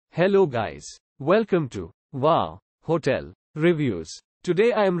Hello guys. Welcome to Wow Hotel Reviews.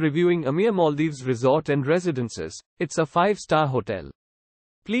 Today I am reviewing Amilla Maldives Resort and Residences. It's a 5-star hotel.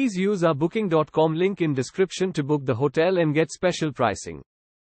 Please use our booking.com link in description to book the hotel and get special pricing.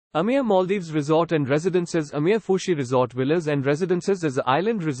 Amilla Maldives Resort and Residences. Amilla Fushi Resort Villas and Residences is an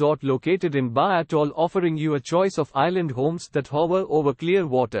island resort located in Baa Atoll, offering you a choice of island homes that hover over clear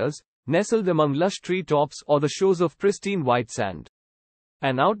waters, nestled among lush tree tops, or the shores of pristine white sand.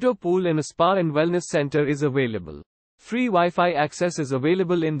 An outdoor pool and a spa and wellness center is available. Free Wi-Fi access is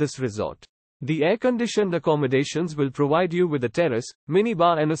available in this resort. The air-conditioned accommodations will provide you with a terrace,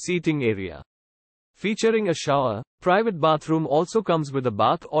 minibar and a seating area. Featuring a shower, private bathroom also comes with a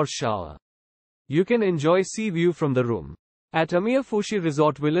bath or shower. You can enjoy sea view from the room. At Amilla Fushi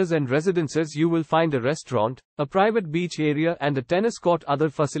Resort Villas and Residences you will find a restaurant, a private beach area and a tennis court. Other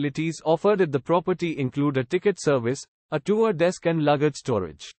facilities offered at the property include a ticket service, a tour desk and luggage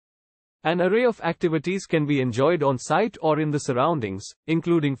storage. An array of activities can be enjoyed on site or in the surroundings,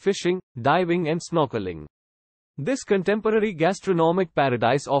 including fishing, diving and snorkeling. This contemporary gastronomic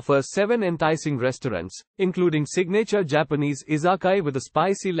paradise offers 7 enticing restaurants, including signature Japanese izakaya with a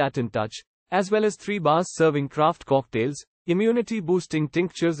spicy Latin touch, as well as 3 bars serving craft cocktails, immunity-boosting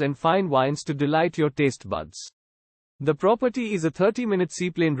tinctures and fine wines to delight your taste buds. The property is a 30-minute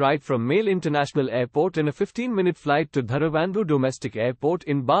seaplane ride from Male International Airport and a 15-minute flight to Dharavandhu Domestic Airport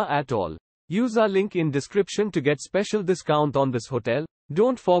in Baa Atoll. Use our link in description to get special discount on this hotel.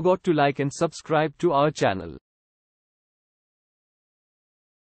 Don't forget to like and subscribe to our channel.